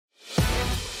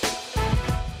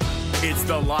It's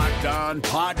the Locked On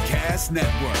Podcast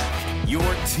Network, your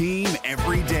team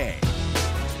every day.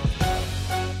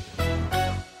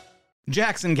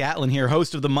 Jackson Gatlin here,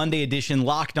 host of the Monday edition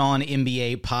Locked On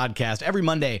NBA podcast. Every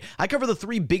Monday, I cover the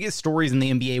three biggest stories in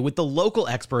the NBA with the local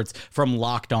experts from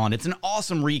Locked On. It's an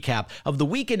awesome recap of the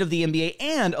weekend of the NBA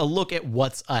and a look at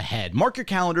what's ahead. Mark your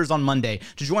calendars on Monday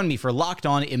to join me for Locked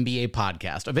On NBA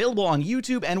podcast, available on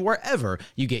YouTube and wherever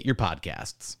you get your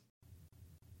podcasts.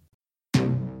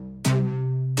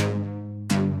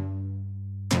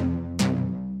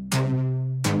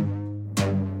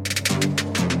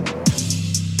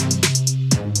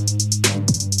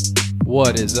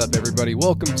 What is up, everybody?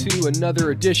 Welcome to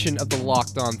another edition of the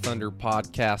Locked On Thunder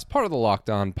podcast, part of the Locked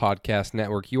On Podcast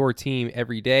Network, your team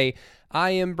every day.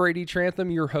 I am Brady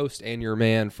Trantham, your host and your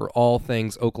man for all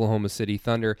things Oklahoma City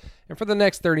Thunder. And for the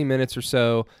next 30 minutes or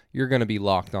so, you're going to be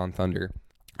Locked On Thunder.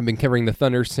 I've been covering the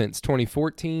Thunder since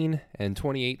 2014 and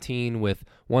 2018 with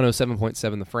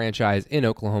 107.7 The Franchise in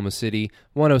Oklahoma City,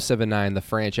 107.9 The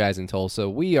Franchise in Tulsa.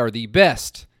 We are the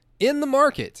best in the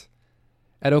market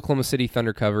at Oklahoma City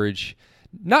Thunder coverage,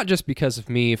 not just because of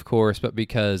me, of course, but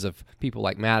because of people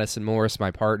like Madison Morris,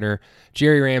 my partner,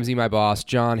 Jerry Ramsey, my boss,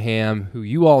 John Hamm, who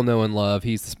you all know and love.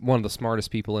 He's one of the smartest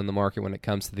people in the market when it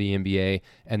comes to the NBA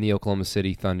and the Oklahoma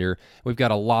City Thunder. We've got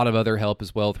a lot of other help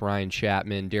as well with Ryan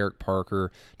Chapman, Derek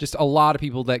Parker, just a lot of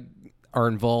people that are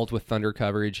involved with Thunder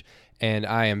coverage, and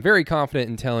I am very confident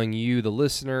in telling you, the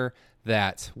listener,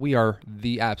 that we are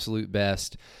the absolute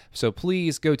best. So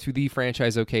please go to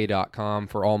thefranchiseok.com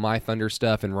for all my Thunder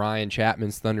stuff and Ryan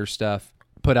Chapman's Thunder stuff.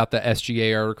 Put out the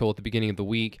SGA article at the beginning of the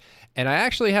week. And I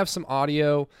actually have some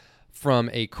audio from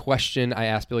a question I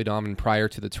asked Billy Donovan prior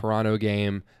to the Toronto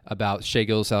game about Shai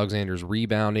Gilgeous-Alexander's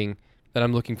rebounding that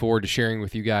I'm looking forward to sharing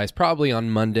with you guys probably on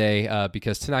Monday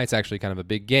because tonight's actually kind of a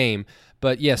big game.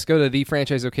 But yes, go to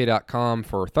thefranchiseok.com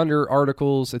for Thunder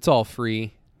articles. It's all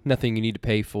free. Nothing you need to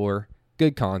pay for.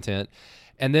 Good content.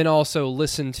 And then also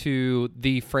listen to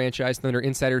the Franchise Thunder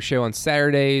Insider Show on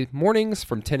Saturday mornings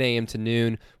from 10 a.m. to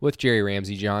noon with Jerry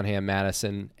Ramsey, John Hamm,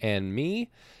 Madison, and me.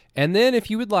 And then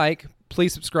if you would like,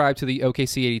 please subscribe to the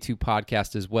OKC 82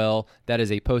 podcast as well. That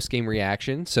is a post-game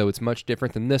reaction, so it's much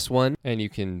different than this one. And you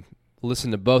can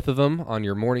listen to both of them on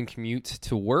your morning commute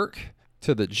to work,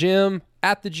 to the gym,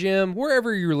 at the gym,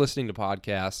 wherever you're listening to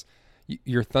podcasts.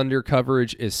 Your Thunder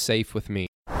coverage is safe with me.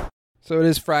 So it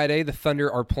is Friday. The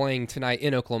Thunder are playing tonight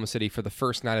in Oklahoma City for the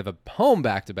first night of a home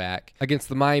back-to-back against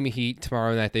the Miami Heat.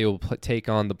 Tomorrow night they will take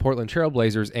on the Portland Trail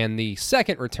Blazers, and the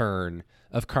second return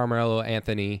of Carmelo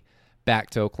Anthony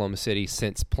back to Oklahoma City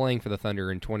since playing for the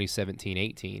Thunder in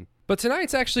 2017-18. But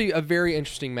tonight's actually a very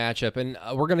interesting matchup, and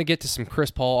we're going to get to some Chris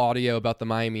Paul audio about the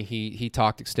Miami Heat. He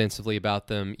talked extensively about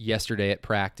them yesterday at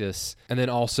practice, and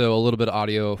then also a little bit of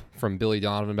audio from Billy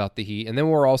Donovan about the Heat. And then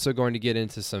we're also going to get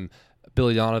into some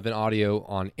Billy Donovan audio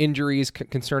on injuries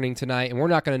concerning tonight, and we're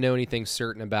not going to know anything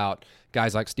certain about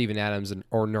guys like Steven Adams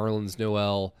or Nerlens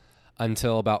Noel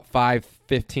until about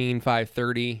 5:15,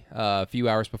 5:30, a few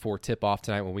hours before tip-off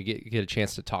tonight when we get a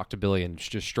chance to talk to Billy and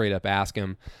just straight up ask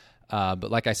him. But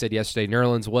like I said yesterday,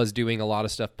 Nerlens was doing a lot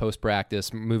of stuff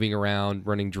post-practice, moving around,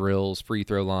 running drills, free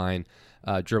throw line,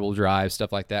 dribble drives,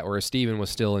 stuff like that, whereas Steven was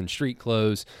still in street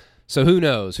clothes. So who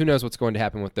knows? Who knows what's going to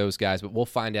happen with those guys, but we'll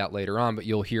find out later on. But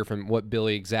you'll hear from what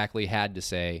Billy exactly had to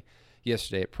say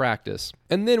yesterday at practice.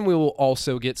 And then we will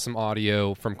also get some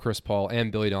audio from Chris Paul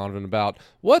and Billy Donovan about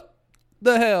what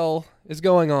the hell is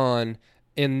going on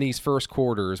in these first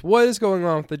quarters. What is going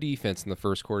on with the defense in the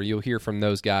first quarter? You'll hear from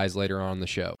those guys later on in the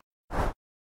show.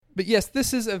 But yes,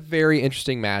 this is a very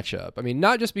interesting matchup. I mean,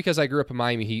 not just because I grew up a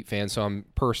Miami Heat fan, so I'm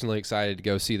personally excited to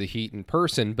go see the Heat in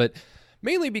person, but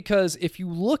mainly because if you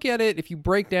look at it, if you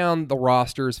break down the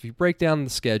rosters, if you break down the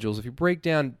schedules, if you break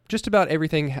down just about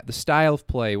everything, the style of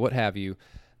play, what have you,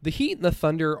 the Heat and the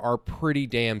Thunder are pretty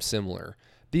damn similar.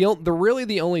 The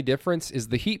only difference is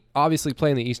the Heat obviously play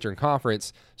in the Eastern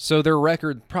Conference, so their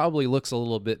record probably looks a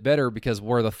little bit better because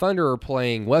where the Thunder are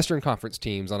playing Western Conference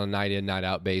teams on a night-in,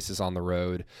 night-out basis on the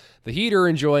road, the Heat are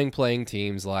enjoying playing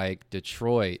teams like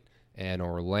Detroit and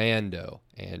Orlando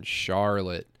and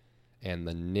Charlotte and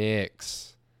the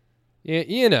Knicks.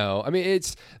 You know, I mean,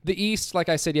 it's the East, like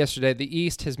I said yesterday, the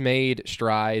East has made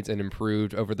strides and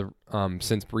improved over the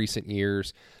since recent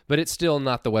years, but it's still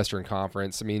not the Western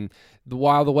Conference. I mean,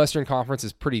 while the Western Conference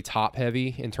is pretty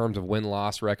top-heavy in terms of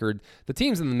win-loss record, the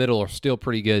teams in the middle are still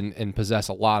pretty good and possess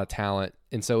a lot of talent,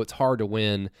 and so it's hard to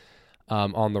win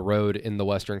on the road in the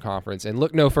Western Conference. And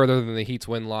look no further than the Heat's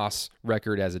win-loss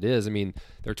record as it is. I mean,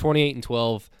 they're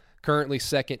 28-12, currently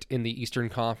second in the Eastern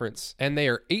Conference, and they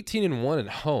are 18-1 at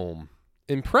home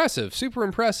Impressive, super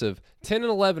impressive. 10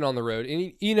 and 11 on the road.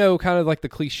 And, kind of like the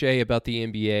cliche about the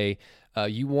NBA,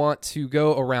 you want to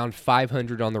go around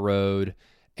 500 on the road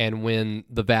and win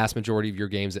the vast majority of your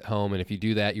games at home. And if you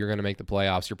do that, you're going to make the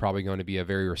playoffs. You're probably going to be a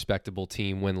very respectable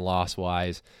team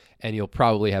win-loss-wise, and you'll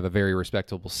probably have a very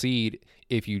respectable seed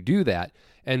if you do that.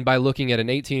 And by looking at an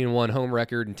 18-1 home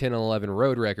record and 10-11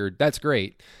 road record, that's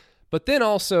great. But then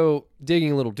also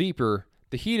digging a little deeper,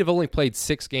 the Heat have only played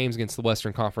 6 games against the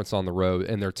Western Conference on the road,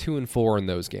 and they're 2-4 in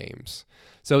those games.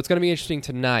 So it's going to be interesting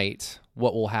tonight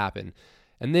what will happen.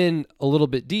 And then a little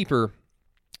bit deeper,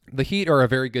 the Heat are a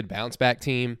very good bounce-back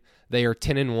team. They are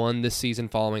 10-1 this season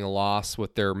following a loss,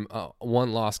 with their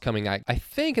one loss coming, I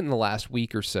think, in the last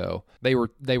week or so. They were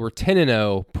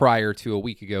 10-0 prior to a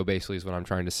week ago, basically, is what I'm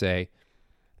trying to say.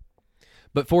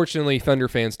 But fortunately, Thunder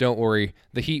fans, don't worry.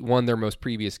 The Heat won their most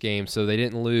previous game, so they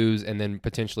didn't lose, and then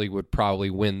potentially would probably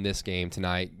win this game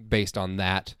tonight based on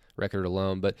that record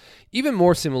alone. But even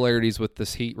more similarities with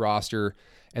this Heat roster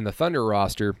and the Thunder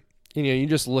roster. You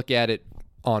just look at it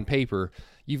on paper.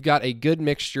 You've got a good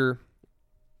mixture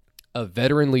of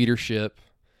veteran leadership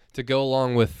to go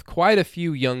along with quite a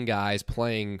few young guys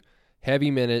playing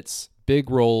heavy minutes,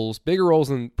 bigger roles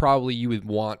than probably you would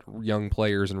want young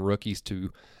players and rookies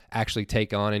to actually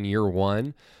take on in year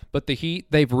one. But the Heat,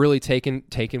 they've really taken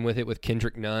with it with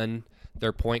Kendrick Nunn,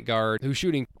 their point guard, who's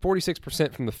shooting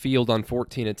 46% from the field on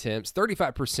 14 attempts,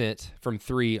 35% from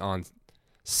 3 on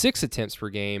 6 attempts per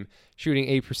game, shooting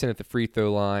 8% at the free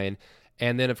throw line.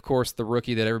 And then, of course, the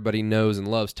rookie that everybody knows and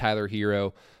loves, Tyler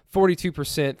Hero,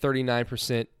 42%,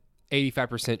 39%,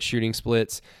 85% shooting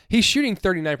splits. He's shooting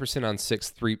 39%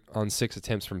 on 6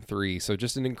 attempts from 3. So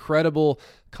just an incredible,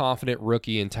 confident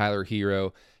rookie in Tyler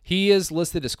Hero. He is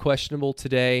listed as questionable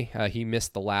today. He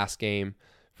missed the last game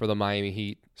for the Miami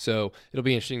Heat. So it'll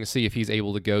be interesting to see if he's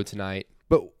able to go tonight.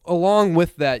 But along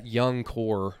with that young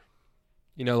core,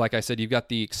 like I said, you've got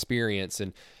the experience.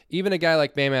 And even a guy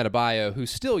like Bam Adebayo,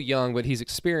 who's still young, but he's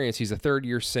experienced. He's a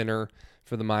third-year center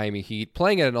for the Miami Heat,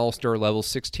 playing at an all-star level,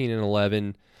 16 and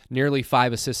 11, nearly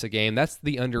 5 assists a game. That's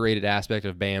the underrated aspect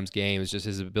of Bam's game, is just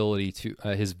his ability to,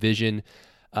 his vision,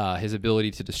 his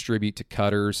ability to distribute to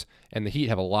cutters. And the Heat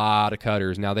have a lot of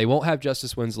cutters. Now, they won't have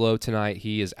Justice Winslow tonight.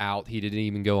 He is out. He didn't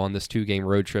even go on this 2-game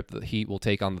road trip that the Heat will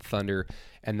take on the Thunder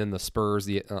and then the Spurs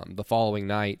the following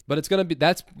night. But that's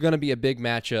gonna be a big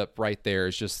matchup right there.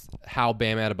 It's just how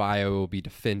Bam Adebayo will be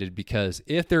defended, because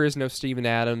if there is no Steven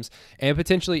Adams and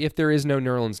potentially if there is no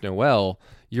Nerlens Noel,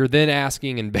 you're then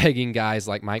asking and begging guys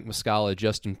like Mike Muscala,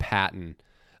 Justin Patton,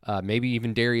 maybe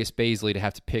even Darius Baisley to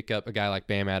have to pick up a guy like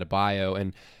Bam Adebayo.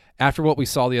 And after what we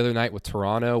saw the other night with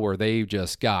Toronto, where they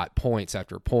just got points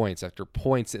after points after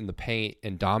points in the paint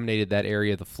and dominated that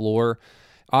area of the floor,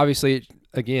 obviously,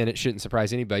 it shouldn't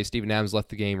surprise anybody. Steven Adams left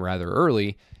the game rather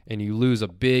early, and you lose a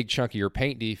big chunk of your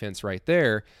paint defense right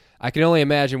there. I can only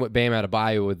imagine what Bam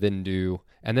Adebayo would then do.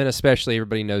 And then especially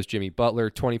everybody knows Jimmy Butler,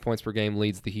 20 points per game,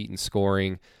 leads the Heat in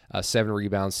scoring, 7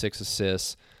 rebounds, 6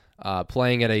 assists,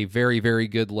 playing at a very, very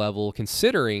good level,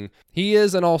 considering he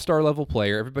is an all-star level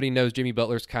player. Everybody knows Jimmy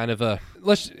Butler's kind of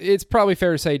it's probably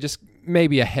fair to say just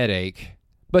maybe a headache.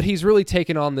 But he's really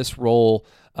taken on this role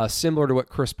similar to what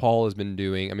Chris Paul has been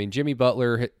doing. I mean, Jimmy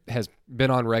Butler has been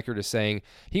on record as saying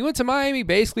he went to Miami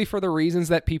basically for the reasons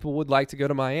that people would like to go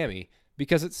to Miami,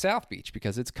 because it's South Beach,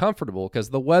 because it's comfortable, because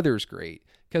the weather's great,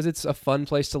 because it's a fun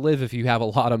place to live if you have a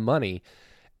lot of money.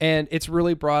 And it's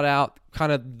really brought out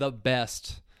kind of the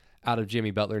best out of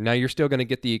Jimmy Butler. Now, you're still going to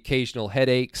get the occasional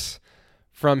headaches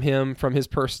from him, from his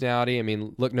personality. I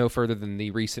mean, look no further than the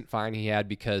recent fine he had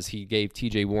because he gave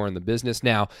TJ Warren the business.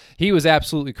 Now, he was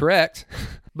absolutely correct,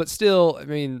 but still, I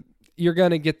mean, you're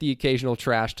going to get the occasional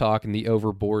trash talk and the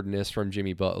overboardness from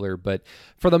Jimmy Butler. But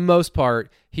for the most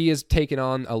part, he has taken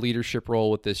on a leadership role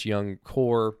with this young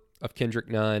core of Kendrick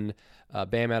Nunn,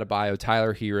 Bam Adebayo,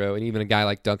 Tyler Hero, and even a guy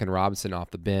like Duncan Robinson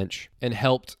off the bench, and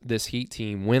helped this Heat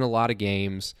team win a lot of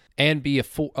games and be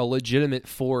a legitimate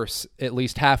force at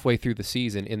least halfway through the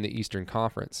season in the Eastern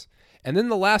Conference. And then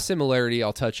the last similarity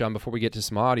I'll touch on before we get to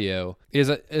some audio is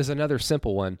another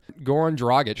simple one. Goran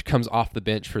Dragic comes off the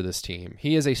bench for this team.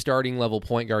 He is a starting level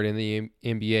point guard in the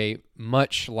NBA,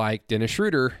 much like Dennis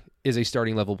Schroeder is a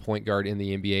starting level point guard in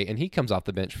the NBA, and he comes off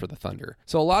the bench for the Thunder.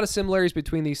 So a lot of similarities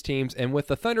between these teams, and with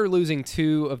the Thunder losing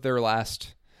 2 of their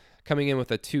last, coming in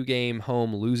with a 2-game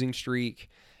home losing streak,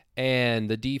 and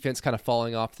the defense kind of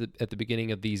falling off at the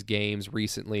beginning of these games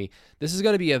recently, this is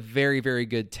going to be a very, very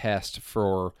good test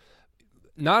for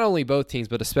not only both teams,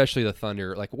 but especially the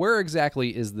Thunder. Like, where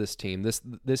exactly is this team?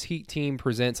 This Heat team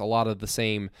presents a lot of the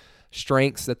same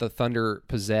strengths that the Thunder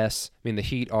possess. I mean, the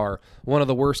Heat are one of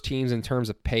the worst teams in terms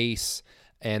of pace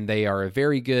and they are a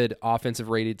very good offensive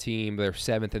rated team. They're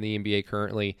 7th in the NBA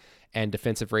currently, and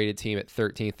defensive rated team at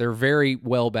 13th. They're very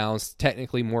well balanced,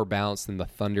 technically more balanced than the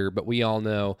Thunder, but we all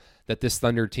know that this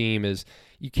Thunder team is,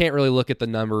 you can't really look at the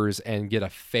numbers and get a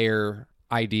fair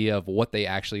idea of what they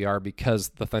actually are because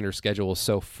the Thunder schedule is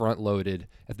so front-loaded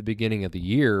at the beginning of the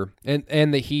year.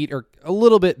 And the Heat are a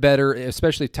little bit better,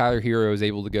 especially if Tyler Hero is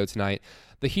able to go tonight.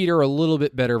 The Heat are a little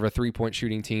bit better of a three-point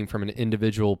shooting team from an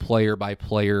individual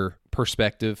player-by-player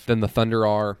perspective than the Thunder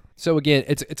are. So again,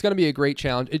 it's going to be a great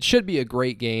challenge. It should be a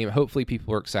great game. Hopefully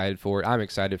people are excited for it. I'm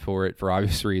excited for it for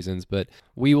obvious reasons, but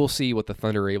we will see what the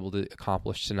Thunder are able to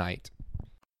accomplish tonight.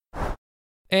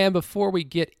 And before we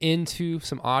get into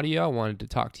some audio, I wanted to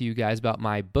talk to you guys about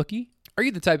MyBookie. Are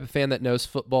you the type of fan that knows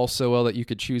football so well that you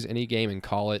could choose any game and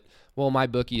call it? Well,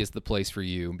 MyBookie is the place for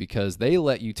you because they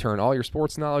let you turn all your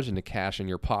sports knowledge into cash in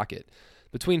your pocket.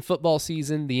 Between football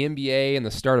season, the NBA, and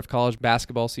the start of college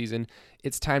basketball season,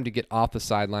 it's time to get off the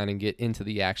sideline and get into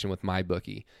the action with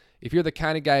MyBookie. If you're the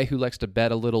kind of guy who likes to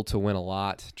bet a little to win a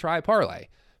lot, try Parlay.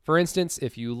 For instance,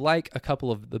 if you like a couple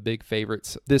of the big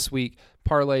favorites this week,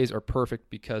 parlays are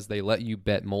perfect because they let you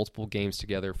bet multiple games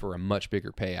together for a much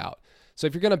bigger payout. So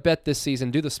if you're going to bet this season,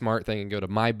 do the smart thing and go to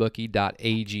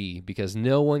mybookie.ag because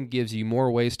no one gives you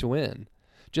more ways to win.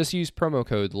 Just use promo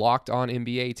code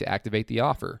LOCKEDONNBA to activate the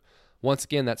offer. Once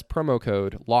again, that's promo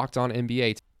code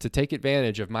LOCKEDONNBA to take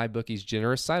advantage of MyBookie's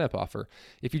generous sign-up offer.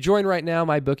 If you join right now,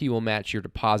 MyBookie will match your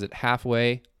deposit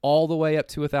halfway, all the way up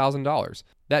to $1,000.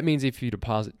 That means if you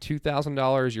deposit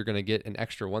 $2,000, you're going to get an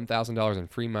extra $1,000 in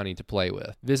free money to play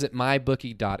with. Visit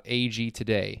mybookie.ag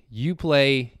today. You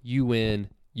play, you win,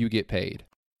 you get paid.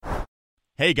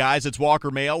 Hey guys, it's Walker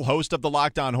Mail, host of the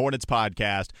Locked On Hornets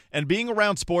podcast, and being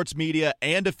around sports media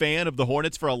and a fan of the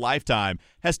Hornets for a lifetime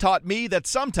has taught me that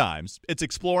sometimes it's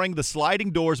exploring the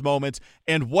sliding doors moments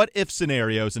and what-if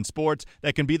scenarios in sports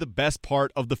that can be the best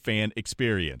part of the fan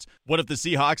experience. What if the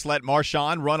Seahawks let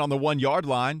Marshawn run on the 1-yard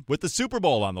line with the Super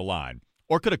Bowl on the line?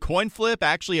 Or could a coin flip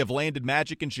actually have landed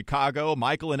Magic in Chicago,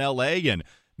 Michael in L.A., and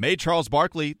made Charles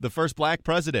Barkley the first black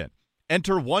president?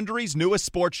 Enter Wondery's newest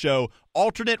sports show,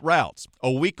 Alternate Routes,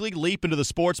 a weekly leap into the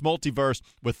sports multiverse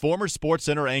with former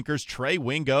SportsCenter anchors Trey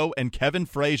Wingo and Kevin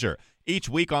Frazier. Each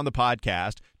week on the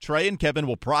podcast, Trey and Kevin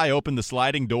will pry open the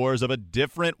sliding doors of a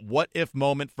different what-if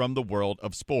moment from the world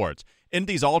of sports. In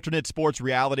these alternate sports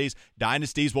realities,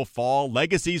 dynasties will fall,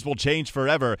 legacies will change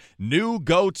forever, new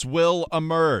GOATs will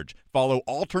emerge. Follow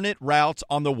Alternate Routes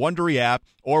on the Wondery app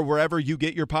or wherever you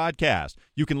get your podcast.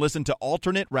 You can listen to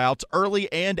Alternate Routes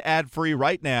early and ad-free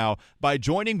right now by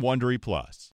joining Wondery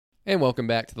Plus. And welcome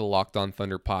back to the Locked On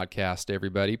Thunder podcast,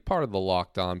 everybody. Part of the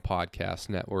Locked On Podcast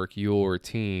Network, your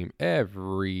team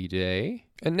every day.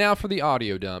 And now for the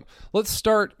audio dump. Let's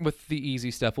start with the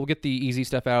easy stuff. We'll get the easy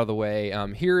stuff out of the way.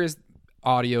 Here is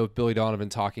audio of Billy Donovan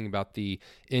talking about the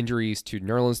injuries to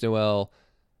Nerlens Noel,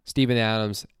 Steven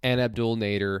Adams, and Abdul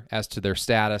Nader as to their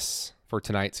status for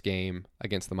tonight's game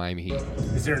against the Miami Heat.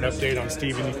 Is there an update on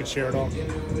Steven you could share at all?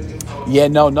 Yeah,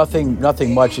 no, nothing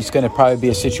much. It's going to probably be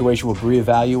a situation we'll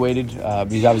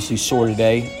reevaluated. He's obviously sore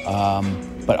today,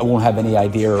 but I won't have any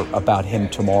idea about him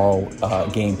tomorrow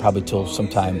game probably till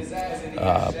sometime,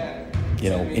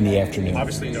 in the afternoon.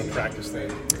 Obviously no practice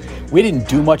then. We didn't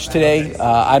do much today.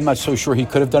 I'm not so sure he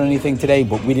could have done anything today,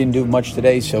 but we didn't do much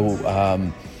today,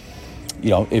 so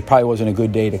it probably wasn't a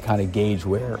good day to kind of gauge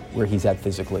where he's at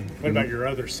physically. What about your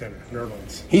other center,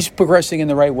 Nerlens? He's progressing in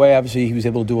the right way. Obviously, he was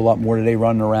able to do a lot more today,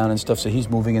 running around and stuff, so he's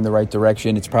moving in the right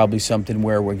direction. It's probably something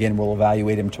where, again, we'll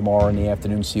evaluate him tomorrow in the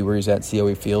afternoon, see where he's at, see how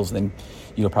he feels, and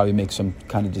then probably make some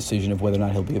kind of decision of whether or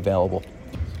not he'll be available.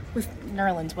 With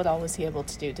Nerlens, what all was he able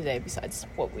to do today besides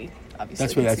what we obviously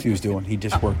That's what he was doing. He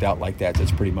just worked out like that.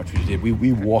 That's pretty much what he did.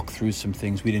 We walked through some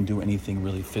things. We didn't do anything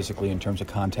really physically in terms of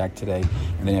contact today.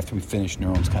 And then after we finished,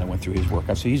 Nerlens kind of went through his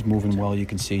workout. So he's moving well, you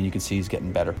can see he's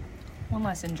getting better. One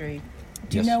last injury.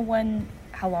 Do you know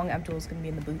how long Abdul's going to be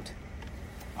in the boot?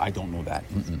 I don't know that.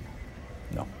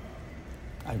 No.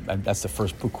 That's the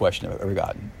first boot question I've ever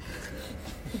gotten.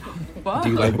 Do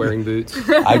you like wearing boots?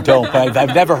 I don't. But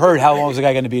I've never heard how long is the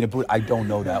guy going to be in a boot. I don't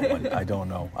know that one. I don't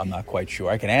know. I'm not quite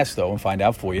sure. I can ask, though, and find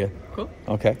out for you. Cool.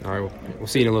 Okay. All right, we'll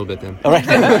see you in a little bit then. All right.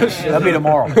 That'll be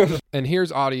tomorrow. And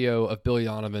here's audio of Billy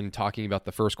Donovan talking about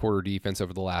the first quarter defense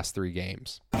over the last 3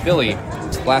 games. Billy,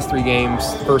 last 3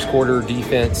 games, first quarter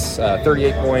defense,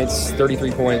 38 points,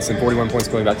 33 points, and 41 points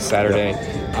going back to Saturday.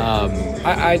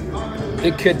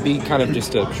 It could be kind of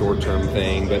just a short-term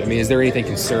thing, but, is there anything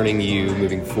concerning you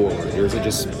moving forward, or is it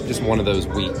just one of those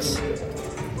weeks?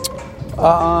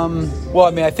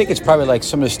 I think it's probably like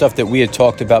some of the stuff that we had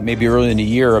talked about maybe early in the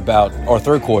year about our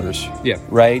third quarters. Yeah.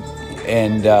 Right?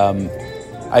 And,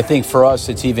 I think for us,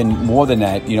 it's even more than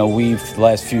that. The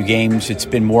last few games, it's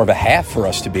been more of a half for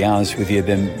us, to be honest with you,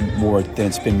 than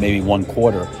it's been maybe one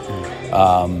quarter.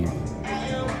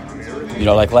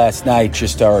 Like last night,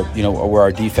 just where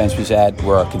our defense was at,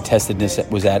 where our contestedness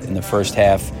was at in the first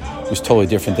half was totally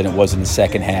different than it was in the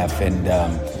second half. And,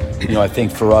 I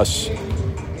think for us,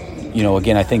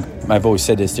 again, I think I've always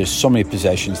said this, there's so many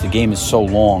possessions. The game is so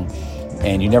long,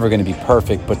 and you're never going to be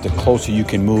perfect, but the closer you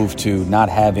can move to not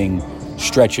having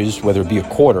stretches, whether it be a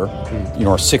quarter,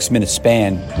 or a 6-minute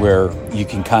span where you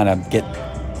can kind of get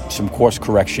some course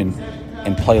correction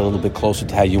and play a little bit closer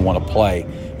to how you want to play.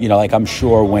 Like I'm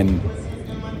sure when,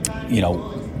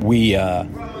 we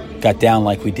got down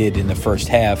like we did in the first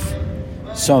half,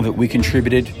 some of it we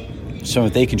contributed, some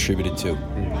of it they contributed to.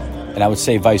 And I would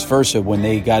say vice versa, when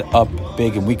they got up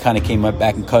big and we kind of came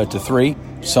back and cut it to 3,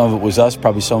 some of it was us,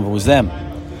 probably some of it was them.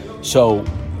 So,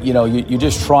 you're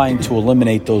just trying to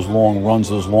eliminate those long runs,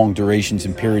 those long durations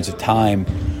and periods of time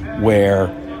where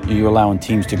you're allowing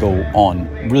teams to go on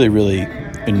really, really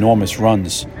enormous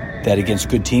runs that against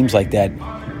good teams like that,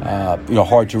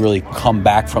 hard to really come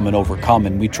back from and overcome.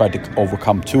 And we tried to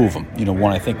overcome 2 of them.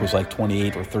 One I think was like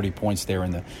 28 or 30 points there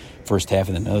in the first half,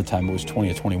 and then another time it was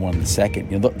 20 or 21 in the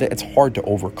second. It's hard to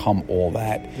overcome all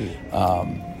that.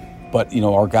 But,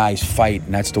 our guys fight,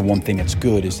 and that's the one thing that's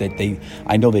good is that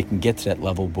I know they can get to that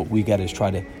level, but we got to try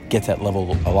to get to that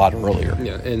level a lot earlier.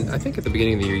 Yeah, and I think at the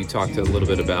beginning of the year you talked a little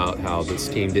bit about how this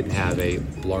team didn't have a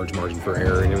large margin for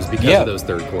error, and it was because of those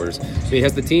third quarters.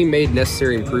 Has the team made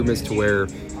necessary improvements to where,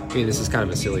 this is kind of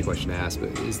a silly question to ask, but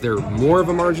is there more of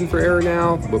a margin for error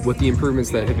now with the improvements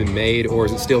that have been made, or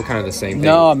is it still kind of the same thing?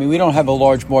 No, we don't have a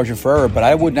large margin for error, but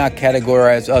I would not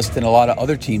categorize us than a lot of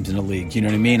other teams in the league. You know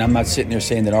what I mean? I'm not sitting there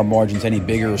saying that our margin's any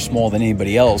bigger or smaller than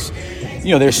anybody else.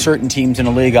 There's certain teams in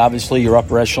the league, obviously your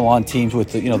upper echelon teams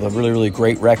with the really, really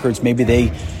great records. Maybe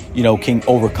they, can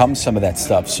overcome some of that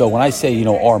stuff. So when I say,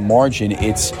 our margin,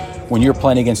 it's when you're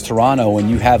playing against Toronto and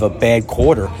you have a bad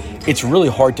quarter, it's really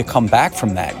hard to come back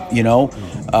from that,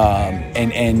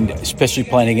 and especially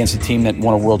playing against a team that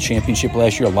won a world championship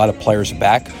last year. A lot of players are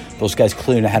back. Those guys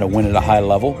clearly know how to win at a high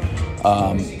level.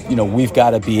 We've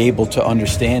got to be able to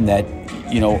understand that,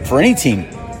 for any team,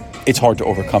 it's hard to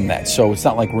overcome that. So it's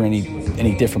not like we're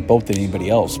any different boat than anybody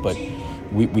else, but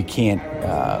we can't,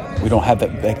 we don't have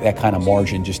that kind of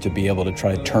margin just to be able to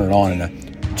try to turn it on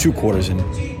in 2 quarters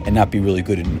and not be really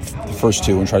good in the first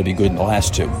 2 and try to be good in the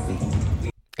last 2.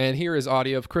 And here is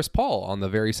audio of Chris Paul on the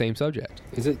very same subject.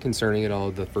 Is it concerning at all,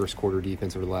 the first quarter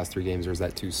defense over the last 3 games, or is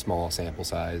that too small a sample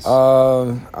size?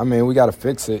 We got to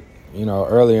fix it.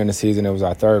 Earlier in the season, it was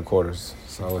our third quarters.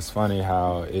 So it's funny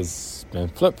how it's been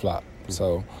flip-flop.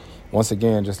 So once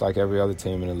again, just like every other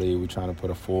team in the league, we're trying to put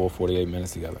a full 48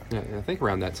 minutes together. Yeah, and I think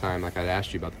around that time, I'd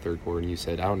asked you about the third quarter, and you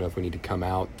said, I don't know if we need to come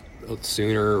out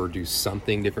sooner or do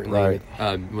something differently.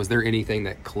 Right. Was there anything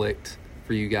that clicked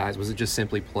for you guys? Was it just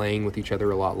simply playing with each other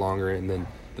a lot longer, and then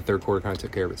the third quarter kind of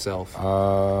took care of itself?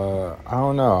 I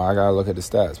don't know. I got to look at the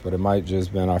stats, but it might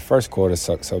just been our first quarter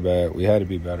sucked so bad we had to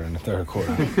be better in the third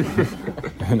quarter.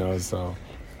 So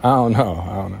I don't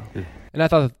know. And I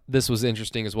thought this was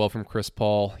interesting as well from Chris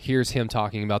Paul. Here's him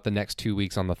talking about the next 2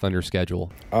 weeks on the Thunder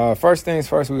schedule. First things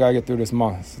first, we got to get through this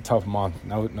month. It's a tough month.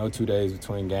 No 2 days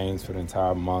between games for the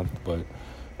entire month, but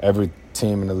every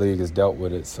team in the league has dealt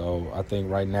with it. So I think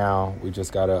right now we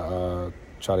just got to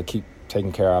try to keep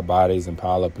taking care of our bodies and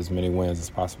pile up as many wins as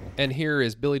possible. And here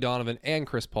is Billy Donovan and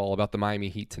Chris Paul about the Miami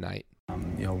Heat tonight.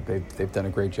 They've done a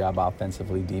great job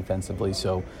offensively, defensively.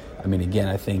 So, again,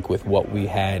 I think with what we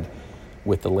had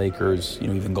with the Lakers,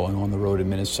 even going on the road in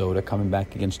Minnesota, coming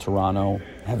back against Toronto,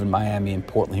 having Miami and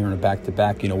Portland here in a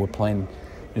back-to-back, we're playing.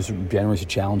 January's a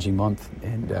challenging month,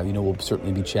 and we'll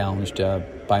certainly be challenged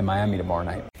by Miami tomorrow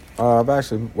night. I've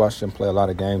actually watched them play a lot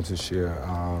of games this year.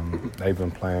 They've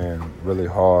been playing really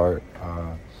hard,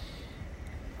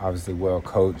 obviously well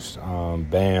coached.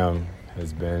 Bam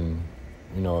has been,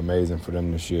 amazing for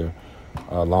them this year,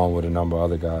 along with a number of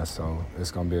other guys. So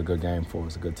it's going to be a good game for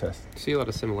us, a good test. See a lot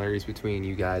of similarities between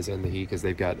you guys and the Heat because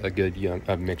they've got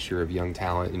a mixture of young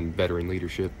talent and veteran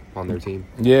leadership on their team.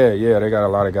 Yeah, they got a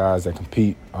lot of guys that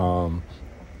compete. Nunn,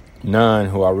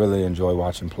 who I really enjoy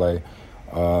watching play,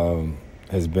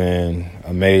 has been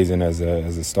amazing as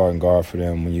a starting guard for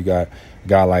them. When you got a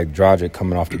guy like Dragic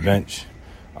coming off the bench,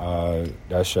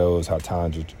 that shows how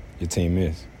talented your team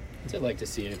is. What's it like to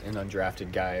see an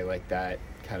undrafted guy like that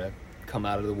kind of come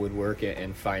out of the woodwork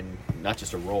and find not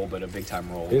just a role but a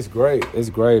big-time role? It's great.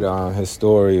 His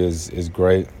story is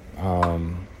great.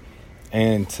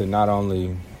 And to not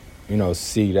only,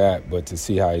 see that, but to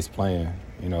see how he's playing.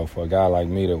 For a guy like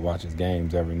me that watches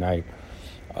games every night,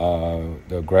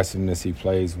 the aggressiveness he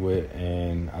plays with.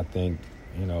 And I think,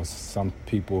 some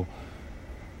people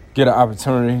get an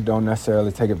opportunity, don't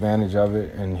necessarily take advantage of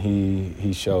it, and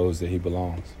he shows that he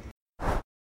belongs.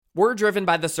 We're driven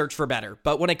by the search for better,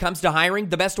 but when it comes to hiring,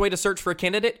 the best way to search for a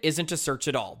candidate isn't to search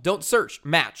at all. Don't search,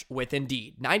 match with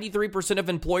Indeed. 93% of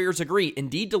employers agree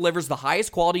Indeed delivers the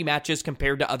highest quality matches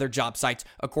compared to other job sites,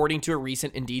 according to a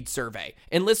recent Indeed survey.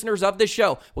 And listeners of this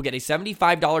show will get a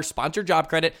 $75 sponsored job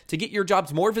credit to get your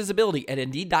jobs more visibility at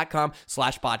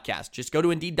Indeed.com/podcast. Just go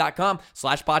to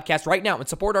Indeed.com/podcast right now and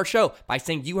support our show by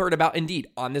saying you heard about Indeed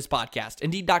on this podcast.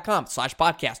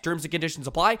 Indeed.com/podcast. Terms and conditions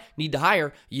apply. Need to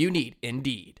hire? You need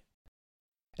Indeed.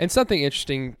 And something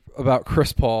interesting about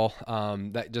Chris Paul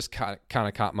that just kind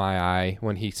of caught my eye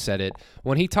when he said it,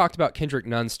 when he talked about Kendrick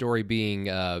Nunn's story being,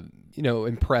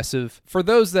 impressive. For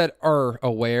those that are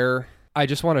aware, I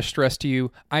just want to stress to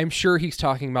you, I'm sure he's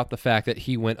talking about the fact that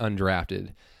he went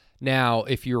undrafted. Now,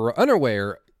 if you're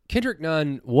unaware, Kendrick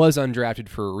Nunn was undrafted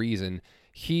for a reason.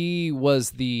 He was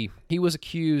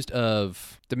accused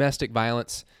of domestic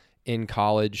violence in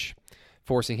college,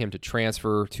 forcing him to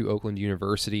transfer to Oakland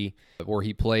University, where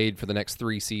he played for the next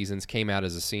 3 seasons, came out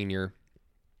as a senior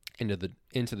into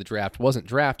the draft, wasn't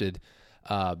drafted.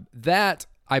 That,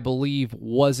 I believe,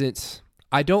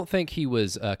 I don't think he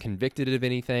was convicted of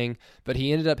anything, but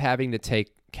he ended up having to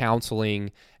take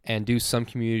counseling and do some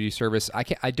community service.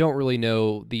 I don't really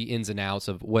know the ins and outs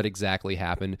of what exactly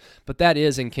happened, but that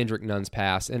is in Kendrick Nunn's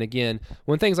past. And again,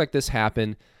 when things like this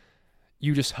happen,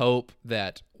 you just hope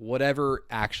that whatever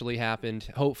actually happened,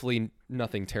 hopefully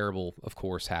nothing terrible, of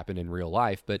course, happened in real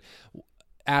life, but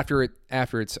after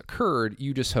it's occurred,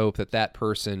 you just hope that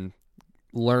person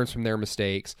learns from their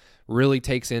mistakes, really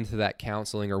takes into that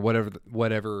counseling or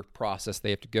whatever process they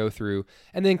have to go through,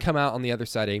 and then come out on the other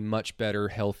side a much better,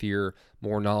 healthier,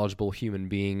 more knowledgeable human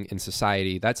being in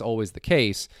society. That's always the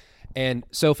case. And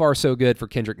so far, so good for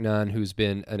Kendrick Nunn, who's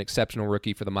been an exceptional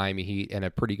rookie for the Miami Heat and a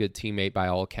pretty good teammate by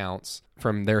all accounts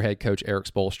from their head coach, Eric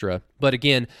Spoelstra. But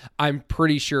again, I'm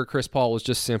pretty sure Chris Paul was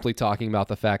just simply talking about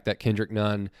the fact that Kendrick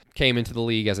Nunn came into the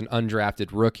league as an undrafted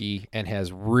rookie and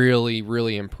has really,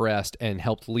 really impressed and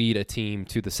helped lead a team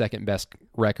to the second best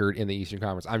record in the Eastern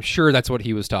Conference. I'm sure that's what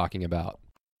he was talking about.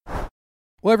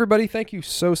 Well, everybody, thank you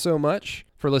so much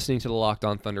for listening to the Locked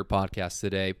On Thunder podcast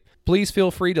today. Please feel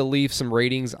free to leave some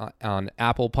ratings on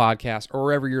Apple Podcasts or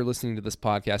wherever you're listening to this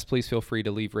podcast. Please feel free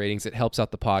to leave ratings. It helps out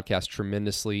the podcast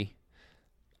tremendously.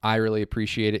 I really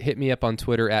appreciate it. Hit me up on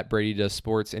Twitter at Brady Does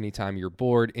Sports anytime you're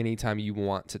bored, anytime you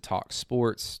want to talk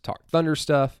sports, talk Thunder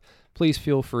stuff. Please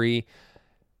feel free.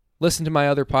 Listen to my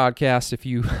other podcasts if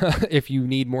you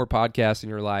need more podcasts in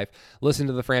your life. Listen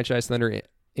to the Franchise Thunder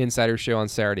Insider Show on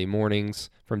Saturday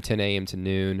mornings from 10 a.m. to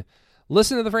noon.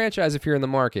 Listen to the franchise if you're in the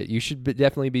market. You should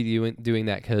definitely be doing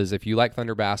that, because if you like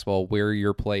Thunder basketball, we're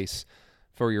your place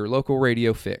for your local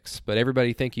radio fix. But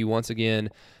everybody, thank you once again.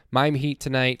 Miami Heat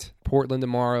tonight, Portland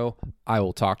tomorrow. I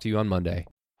will talk to you on Monday.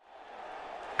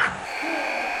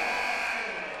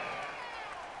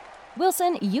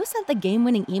 Wilson, you sent the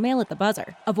game-winning email at the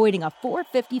buzzer, avoiding a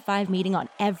 4:55 meeting on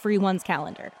everyone's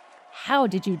calendar. How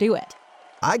did you do it?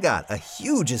 I got a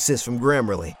huge assist from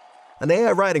Grammarly, an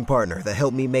AI writing partner that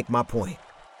helped me make my point.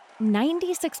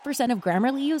 96% of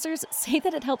Grammarly users say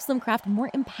that it helps them craft more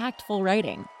impactful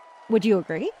writing. Would you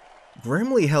agree?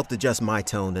 Grammarly helped adjust my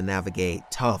tone to navigate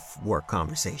tough work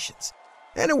conversations.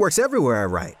 And it works everywhere I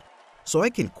write, so I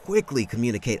can quickly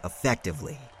communicate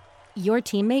effectively. Your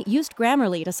teammate used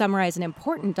Grammarly to summarize an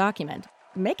important document,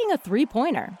 making a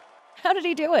 3-pointer. How did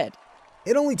he do it?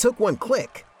 It only took one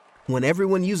click. When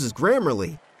everyone uses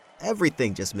Grammarly,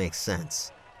 everything just makes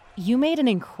sense. You made an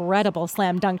incredible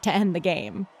slam dunk to end the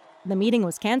game. The meeting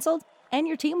was canceled, and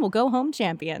your team will go home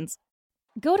champions.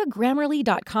 Go to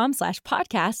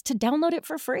Grammarly.com/podcast to download it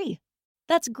for free.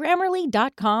 That's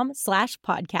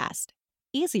Grammarly.com/podcast.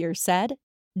 Easier said,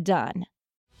 done.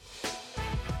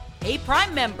 Hey,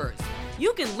 Prime members,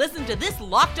 you can listen to this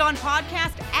Locked On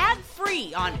podcast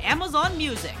ad-free on Amazon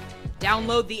Music.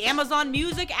 Download the Amazon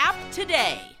Music app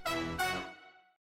today.